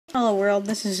Hello world,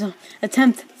 this is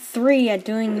attempt 3 at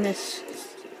doing this,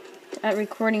 at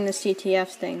recording the CTF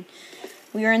thing.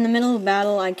 We are in the middle of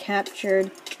battle. I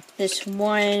captured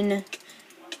oh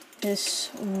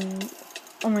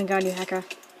my god, you hacker.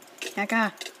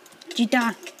 Hacker.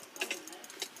 Cheetah.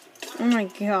 Oh my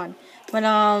god. But,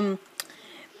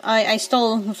 I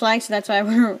stole the flag, so that's why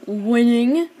we're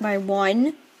winning by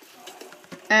 1.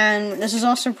 And this is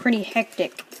also pretty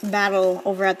hectic battle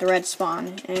over at the red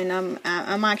spawn, and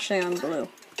I'm actually on blue.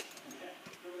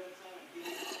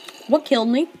 What killed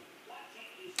me?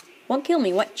 What killed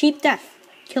me? What cheap death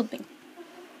killed me?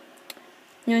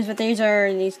 Anyways, but these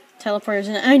are these teleporters,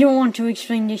 and I don't want to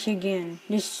explain this again.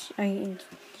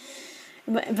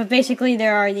 But basically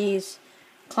there are these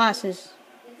classes.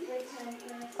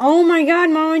 Oh my god,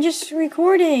 Mom, I'm just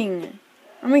recording.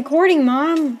 I'm recording,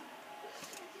 Mom.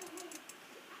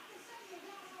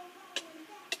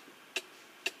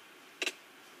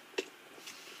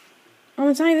 Oh,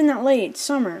 it's not even that late. It's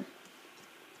summer.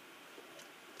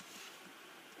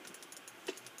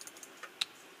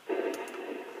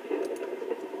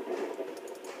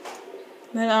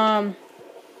 But,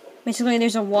 basically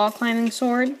there's a wall climbing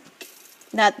sword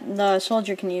that the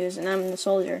soldier can use, and I'm the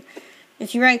soldier.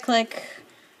 If you right click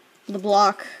the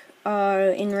block,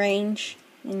 in range,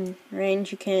 you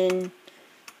can,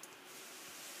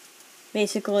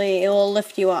 basically, it will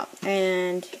lift you up,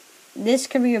 and this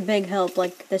could be a big help,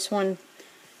 like this one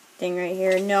thing right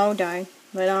here. No, die.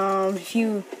 But, if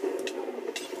you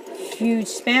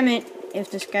spam it,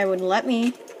 if this guy would let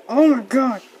me. Oh my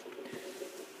god!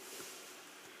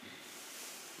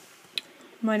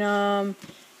 But,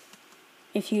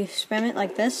 if you spam it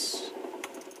like this,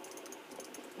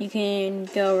 you can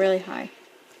go really high.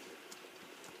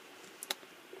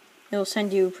 It'll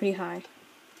send you pretty high.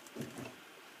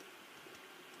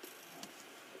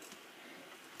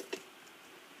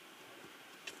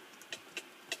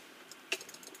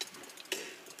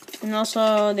 And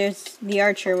also, there's the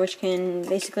archer, which can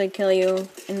basically kill you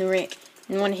in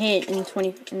one hit in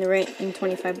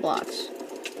 25 blocks.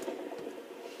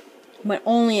 But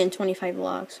only in 25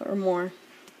 blocks or more.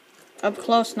 Up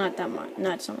close, not that much,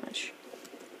 not so much.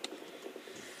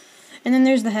 And then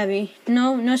there's the heavy.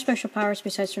 No special powers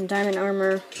besides from diamond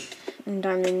armor and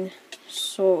diamond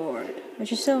sword,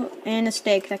 which is and a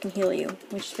stake that can heal you,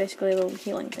 which is basically a little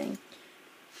healing thing.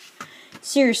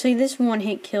 Seriously, this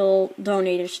one-hit kill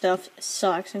donator stuff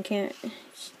sucks. I can't.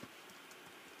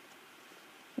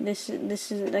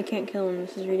 I can't kill him.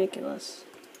 This is ridiculous.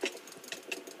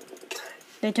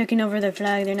 They're taking over the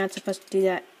flag. They're not supposed to do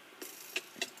that.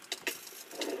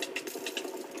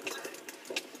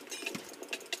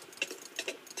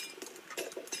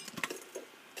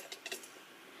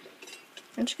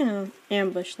 I'm just gonna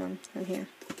ambush them from here.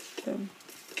 Boom.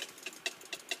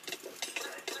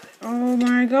 Oh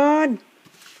my god!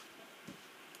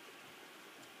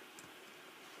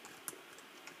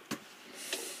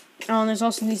 Oh, and there's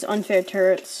also these unfair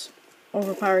turrets.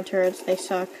 Overpowered turrets. They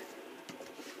suck.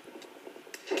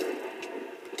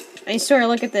 I swear,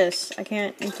 look at this. You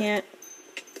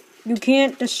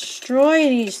can't destroy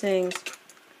these things.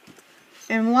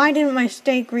 And why didn't my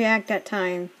stake react that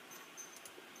time?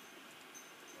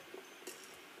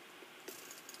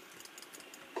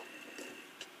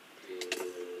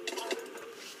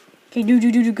 Okay,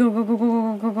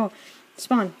 go.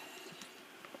 Spawn.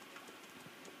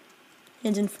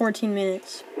 Ends in 14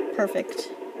 minutes. Perfect.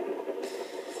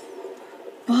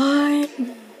 But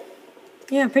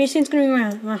yeah, pretty soon it's gonna be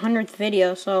my 100th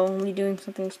video, so I'll be doing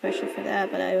something special for that,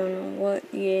 but I don't know what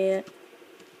yet.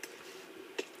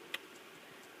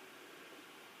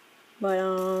 But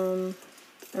oh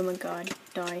my god,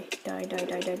 die,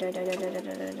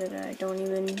 don't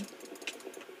even.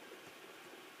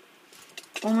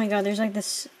 Oh my god, there's like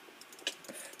this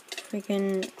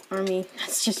freaking army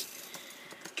that's just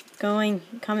coming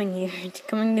here, it's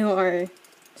coming to our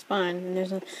spawn, and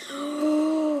there's a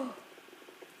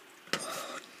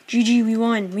GG, we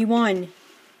won.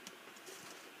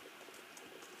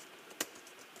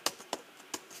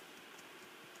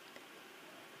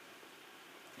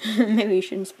 Maybe you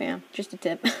shouldn't spam, just a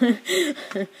tip.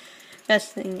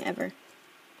 Best thing ever.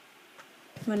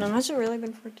 But has it really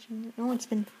been 14? No, it's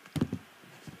been.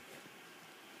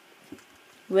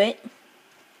 Wait.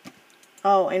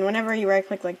 Oh, and whenever you right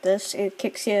click like this, it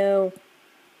kicks you.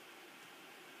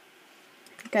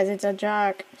 Because it's a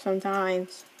joke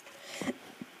sometimes.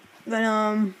 But,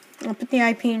 I'll put the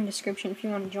IP in the description if you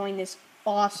want to join this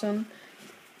awesome,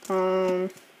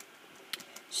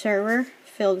 server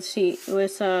filled seat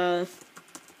with,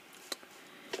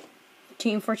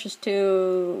 Team Fortress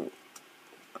 2,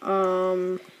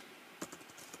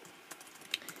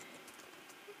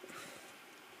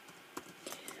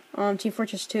 Team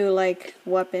Fortress 2, like,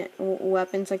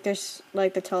 weapons, like, there's,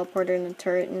 like, the teleporter and the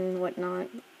turret and whatnot.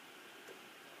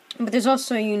 But there's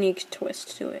also a unique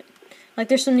twist to it. Like,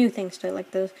 there's some new things to it,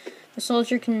 like, the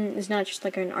soldier is not just,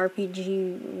 like, an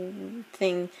RPG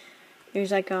thing.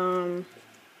 There's, like, there's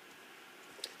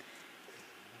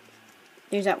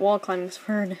that wall climbing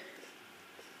sword.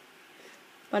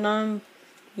 But,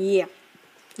 yeah.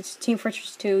 It's Team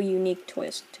Fortress 2, unique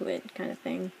twist to it, kind of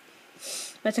thing.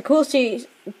 But it's a cool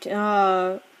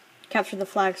capture the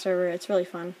flag server. It's really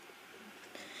fun.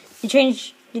 You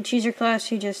choose your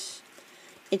class.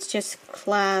 It's just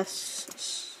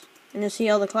class, and to see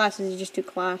all the classes, you just do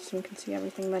class, and you can see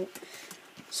everything. But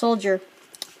soldier,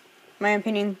 my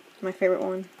opinion, my favorite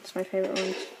one. It's my favorite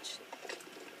one.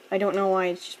 I don't know why.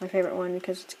 It's just my favorite one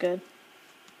because it's good.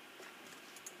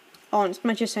 Oh, and it's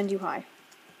meant to send you high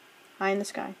in the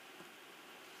sky.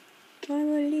 I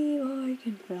believe I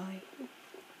can fly.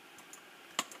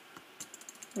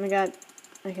 Oh my god.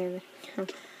 Okay.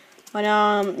 But,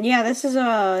 yeah, this is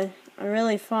a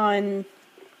really fun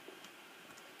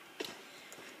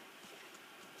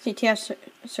CTF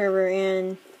server,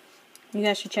 and you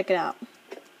guys should check it out.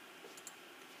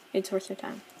 It's worth your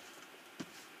time.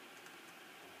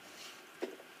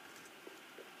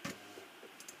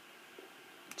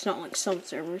 It's not like some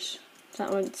servers. It's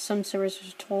not like some servers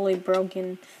are totally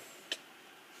broken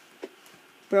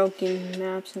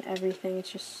maps and everything.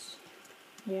 It's just,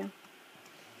 yeah,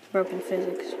 broken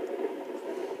physics.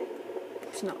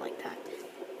 It's not like that.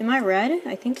 Am I red?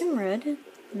 I think I'm red.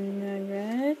 Am I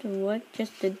red? What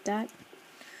just did that?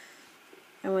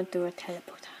 I went through a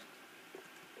teleporter.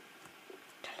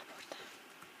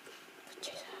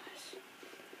 Jesus.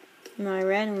 Am I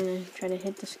red? I'm gonna try to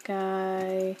hit this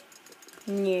guy.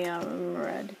 Yeah, I'm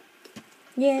red.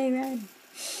 Yay, red.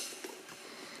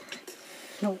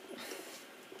 No.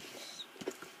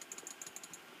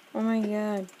 Oh my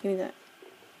god, give me that.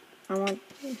 I want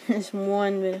this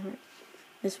one bit.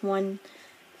 This one.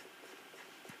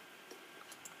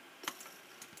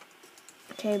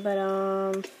 Okay,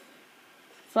 but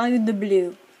fly with the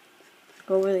blue.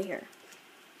 Go over here.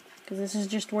 Because this is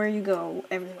just where you go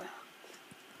everywhere.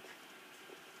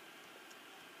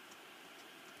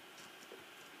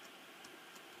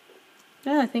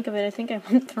 Now that I think of it, I think I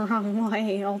went the wrong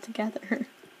way altogether.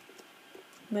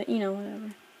 But, you know,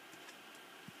 whatever.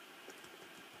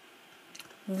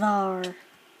 There.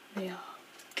 Yeah.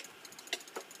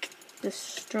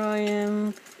 Destroy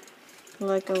him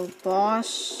like a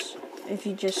boss if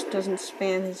he just doesn't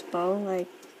spam his bow, like...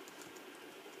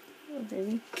 Oh,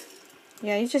 baby.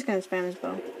 Yeah, he's just gonna spam his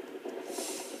bow.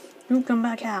 You come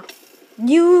back out.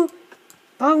 You!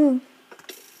 Bow!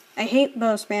 I hate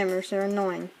bow spammers, they're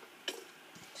annoying.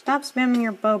 Stop spamming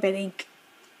your bow, baby.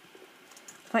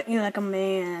 Fight me like a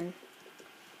man.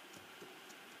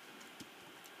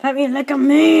 Fight me like a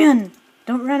man!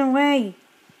 Don't run away!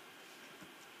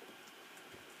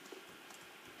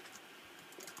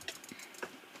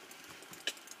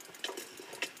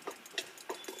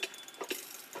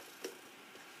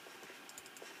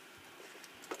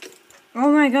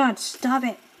 Oh my god, stop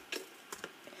it!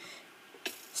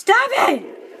 Stop it!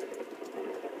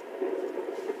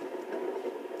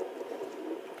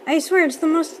 I swear, it's the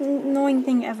most annoying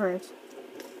thing ever.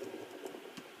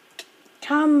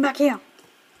 Come back here!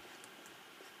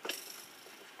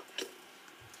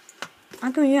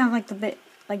 How come you have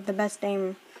like the best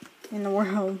aim in the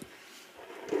world?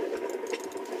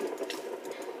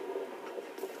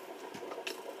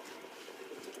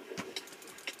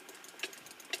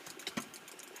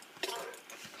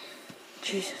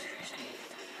 Jesus Christ,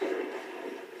 I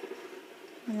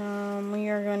hate that. We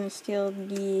are gonna steal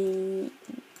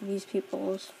these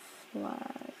people's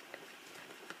flag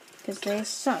because they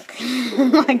suck.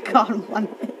 Oh my god, 1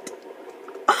 minute.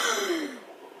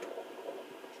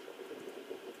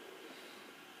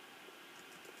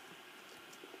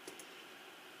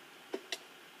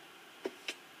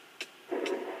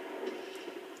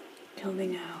 Kill me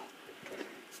now.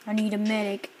 I need a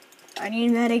medic. I need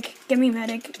a medic. Give me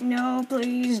medic. No,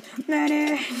 please.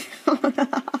 Medic.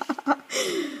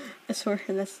 I swear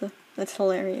that's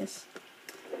hilarious.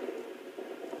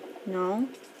 No.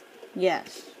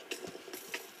 Yes.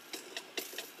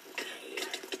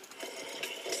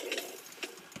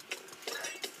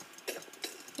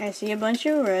 I see a bunch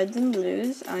of reds and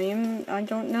blues. I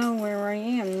don't know where I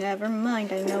am. Never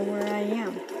mind, I know where I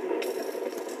am.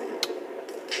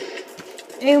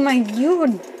 Oh my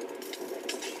god!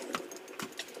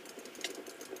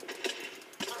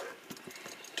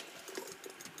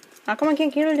 How come I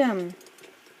can't kill them?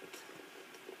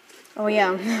 Oh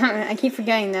yeah, I keep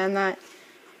forgetting that I'm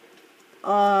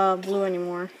not blue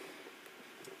anymore.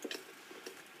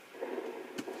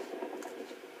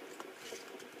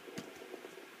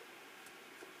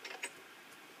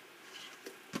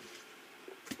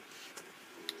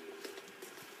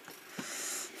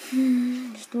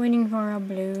 Just waiting for a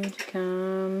blue to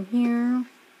come here.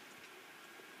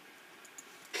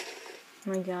 Oh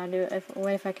my god,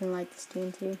 what if I can light this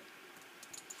TNT?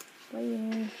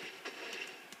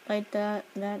 Light that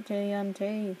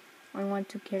TNT. I want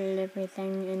to kill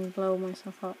everything and blow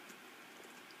myself up.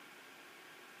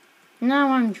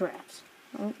 Now I'm trapped.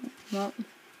 Oh, well.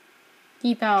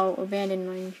 Keep out, abandoned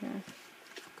mine shaft.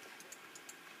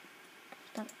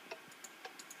 Stop.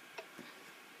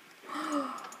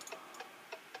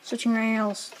 Switching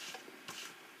rails.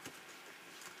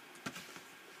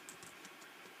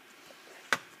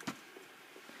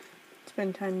 It's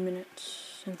been 10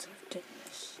 minutes since I've done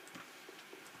this.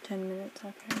 10 minutes,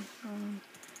 okay.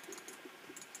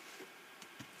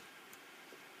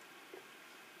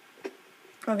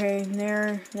 Okay,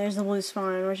 there's the blue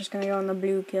spawn. We're just gonna go on the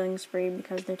blue killing spree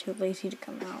because they're too lazy to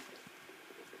come out.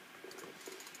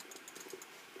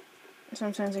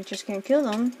 Sometimes I just can't kill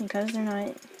them because they're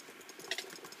not.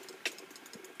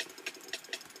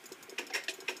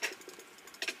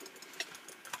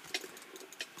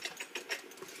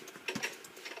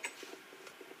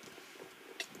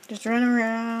 Just run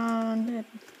around,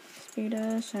 speed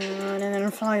us, and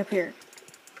then fly up here.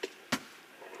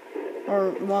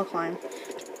 Or wall climb.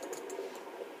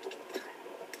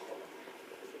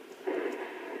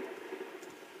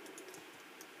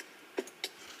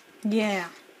 Yeah.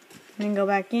 And then go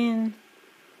back in,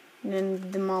 and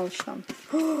then demolish them.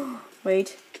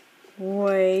 Wait.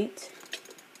 I'm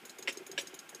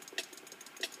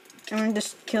gonna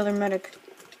just kill their medic.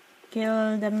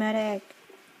 Kill the medic.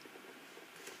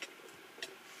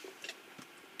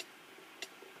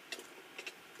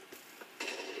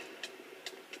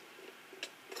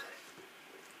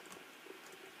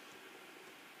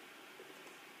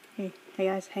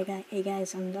 Hey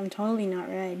guys, I'm totally not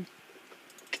red.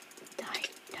 Die.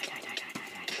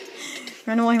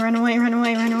 Run away.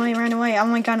 Oh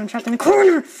my god, I'm trapped in the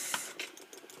corner!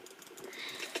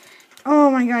 Oh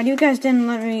my god, you guys didn't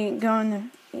let me go in the...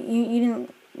 You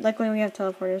didn't... Luckily we have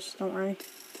teleporters, don't worry.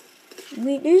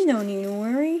 There's no need to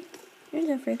worry. There's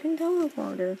a freaking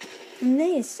teleporter. And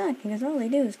they suck because all they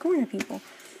do is corner people.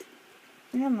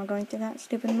 Yeah, I'm not going through that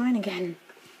stupid mine again.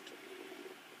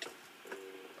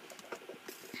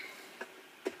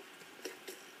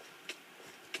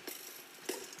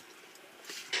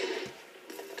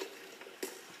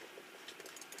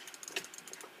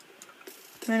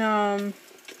 And,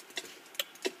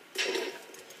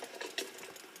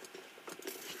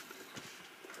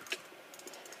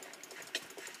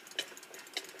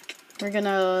 we're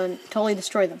gonna totally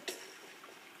destroy them.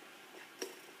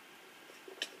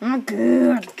 Oh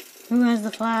good! Who has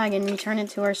the flag and return it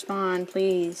to our spawn,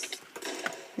 please?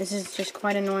 This is just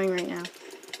quite annoying right now.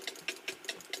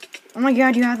 Oh my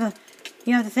god, you have the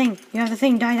thing.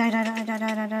 Die.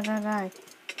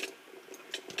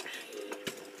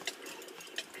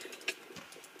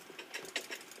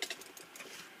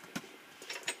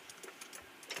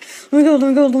 Let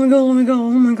me go.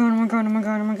 Oh my god.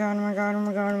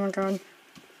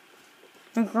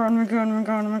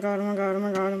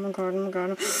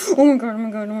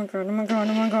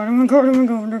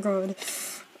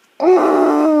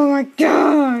 Oh my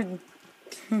god.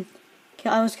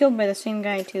 I was killed by the same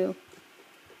guy too.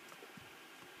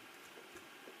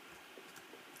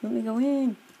 Let me go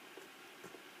in.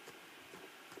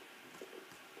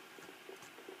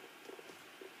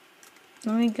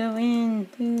 Let me go in,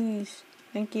 please.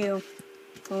 Thank you.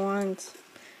 For once.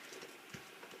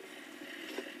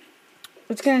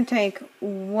 It's gonna take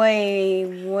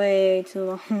way too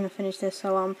long to finish this,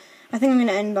 so I think I'm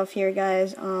gonna end off here,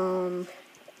 guys. Tell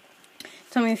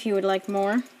me if you would like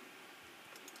more.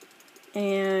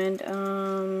 And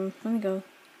let me go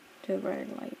to a brighter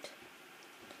light.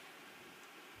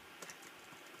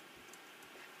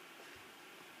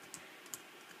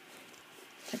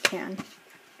 If I can.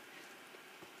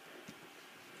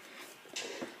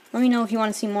 Let me know if you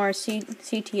want to see more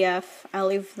CTF. I'll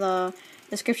leave the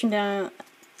description down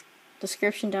in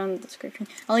the description.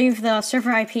 I'll leave the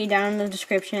server IP down in the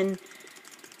description.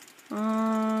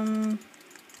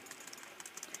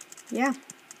 Yeah.